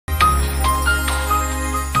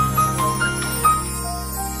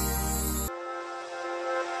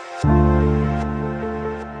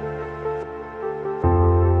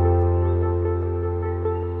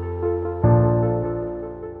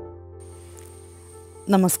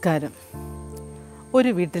നമസ്കാരം. ഒരു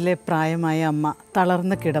വീട്ടിലെ പ്രായമായ അമ്മ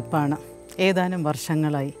തളർന്ന കിടപ്പാണ്. ഏതാനും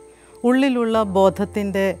വർഷങ്ങളായി. ഉള്ളിലുള്ള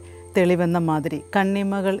ബോധത്തിൻ്റെ തെളിവെന്ന മാതിരി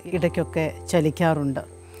കണ്ണിമകൾ ഇടയ്ക്കൊക്കെ ചലിക്കാറുണ്ട്.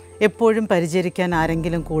 എപ്പോഴും പരിചരിക്കാൻ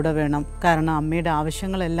ആരെങ്കിലും കൂടെ വേണം. കാരണം അമ്മയുടെ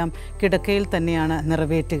ആവശ്യങ്ങളെല്ലാം കിടക്കയിൽ തന്നെയാണ്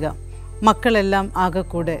നിറവേറ്റുക. മക്കളെല്ലാം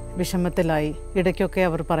ആകെക്കൂടെ വിഷമത്തിലായി. ഇടയ്ക്കൊക്കെ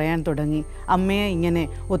അവർ പറയാൻ തുടങ്ങി, അമ്മയെ ഇങ്ങനെ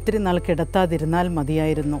ഒത്തിരി നാൾ കിടത്താതിരുന്നാൽ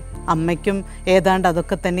മതിയായിരുന്നു. അമ്മയ്ക്കും ഏതാണ്ട്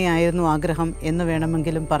അതൊക്കെ തന്നെയായിരുന്നു ആഗ്രഹം എന്ന്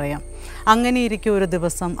വേണമെങ്കിലും പറയാം. അങ്ങനെയിരിക്കെ ഒരു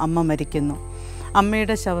ദിവസം അമ്മ മരിക്കുന്നു.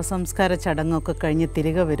 അമ്മയുടെ ശവസംസ്കാര ചടങ്ങൊക്കെ കഴിഞ്ഞ്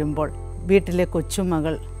തിരികെ വരുമ്പോൾ വീട്ടിലെ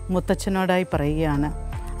കൊച്ചുമകൾ മുത്തച്ഛനോടായി പറയുകയാണ്,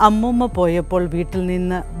 അമ്മൂമ്മ പോയപ്പോൾ വീട്ടിൽ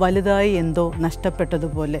നിന്ന് വലുതായി എന്തോ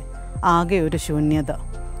നഷ്ടപ്പെട്ടതുപോലെ, ആകെ ഒരു ശൂന്യത.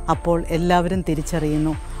 അപ്പോൾ എല്ലാവരും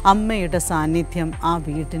തിരിച്ചറിയുന്നു അമ്മയുടെ സാന്നിധ്യം ആ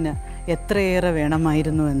വീട്ടിന് എത്രയേറെ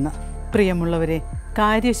വേണമായിരുന്നുവെന്ന്. പ്രിയമുള്ളവരെ,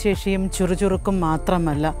 കാര്യശേഷിയും ചുറുചുറുക്കും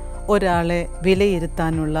മാത്രമല്ല ഒരാളെ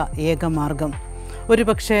വിലയിരുത്താനുള്ള ഏക മാർഗം.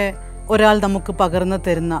 ഒരുപക്ഷെ ഒരാൾ നമുക്ക് പകർന്നു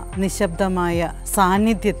തരുന്ന നിശബ്ദമായ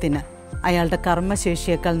സാന്നിധ്യത്തിന് അയാളുടെ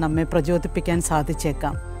കർമ്മശേഷിയേക്കാൾ നമ്മെ പ്രചോദിപ്പിക്കാൻ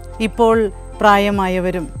സാധിച്ചേക്കാം. ഇപ്പോൾ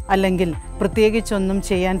പ്രായമായവരും അല്ലെങ്കിൽ പ്രത്യേകിച്ചൊന്നും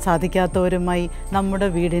ചെയ്യാൻ സാധിക്കാത്തവരുമായി നമ്മുടെ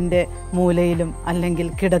വീടിൻ്റെ മൂലയിലും അല്ലെങ്കിൽ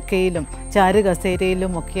കിടക്കയിലും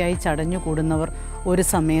ചാരുകസേരയിലും ഒക്കെയായി ചടഞ്ഞു കൂടുന്നവർ ഒരു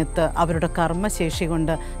സമയത്ത് അവരുടെ കർമ്മശേഷി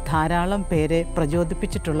കൊണ്ട് ധാരാളം പേരെ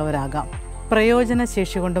പ്രചോദിപ്പിച്ചിട്ടുള്ളവരാകാം.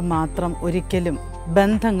 പ്രയോജനശേഷി കൊണ്ട് മാത്രം ഒരിക്കലും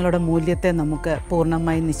ബന്ധങ്ങളുടെ മൂല്യത്തെ നമുക്ക്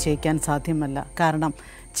പൂർണ്ണമായി നിശ്ചയിക്കാൻ സാധ്യമല്ല. കാരണം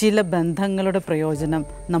ചില ബന്ധങ്ങളുടെ പ്രയോജനം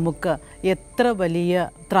നമുക്ക് എത്ര വലിയ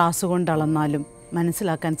ത്രാസുകൊണ്ടളന്നാലും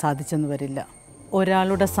മനസ്സിലാക്കാൻ സാധിച്ചെന്ന് വരില്ല.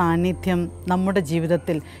 ഒരാളുടെ സാന്നിധ്യം നമ്മുടെ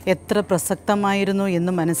ജീവിതത്തിൽ എത്ര പ്രസക്തമായിരുന്നു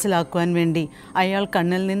എന്ന് മനസ്സിലാക്കുവാൻ വേണ്ടി അയാൾ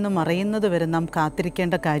കണ്ണിൽ നിന്ന് മറയുന്നത് വരെ നാം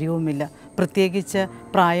കാത്തിരിക്കേണ്ട കാര്യവുമില്ല. പ്രത്യേകിച്ച്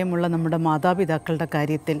പ്രായമുള്ള നമ്മുടെ മാതാപിതാക്കളുടെ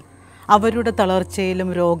കാര്യത്തിൽ അവരുടെ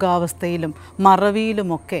തളർച്ചയിലും രോഗാവസ്ഥയിലും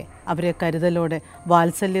മറവിയിലുമൊക്കെ അവരെ കരുതലോടെ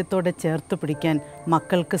വാത്സല്യത്തോടെ ചേർത്ത് പിടിക്കാൻ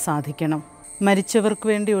മക്കൾക്ക് സാധിക്കണം. മരിച്ചവർക്ക്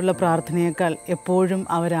വേണ്ടിയുള്ള പ്രാർത്ഥനയേക്കാൾ എപ്പോഴും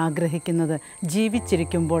അവരാഗ്രഹിക്കുന്നത്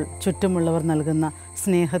ജീവിച്ചിരിക്കുമ്പോൾ ചുറ്റുമുള്ളവർ നൽകുന്ന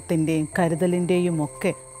സ്നേഹത്തിൻ്റെയും കരുതലിൻ്റെയും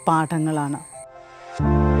ഒക്കെ പാഠങ്ങളാണ്.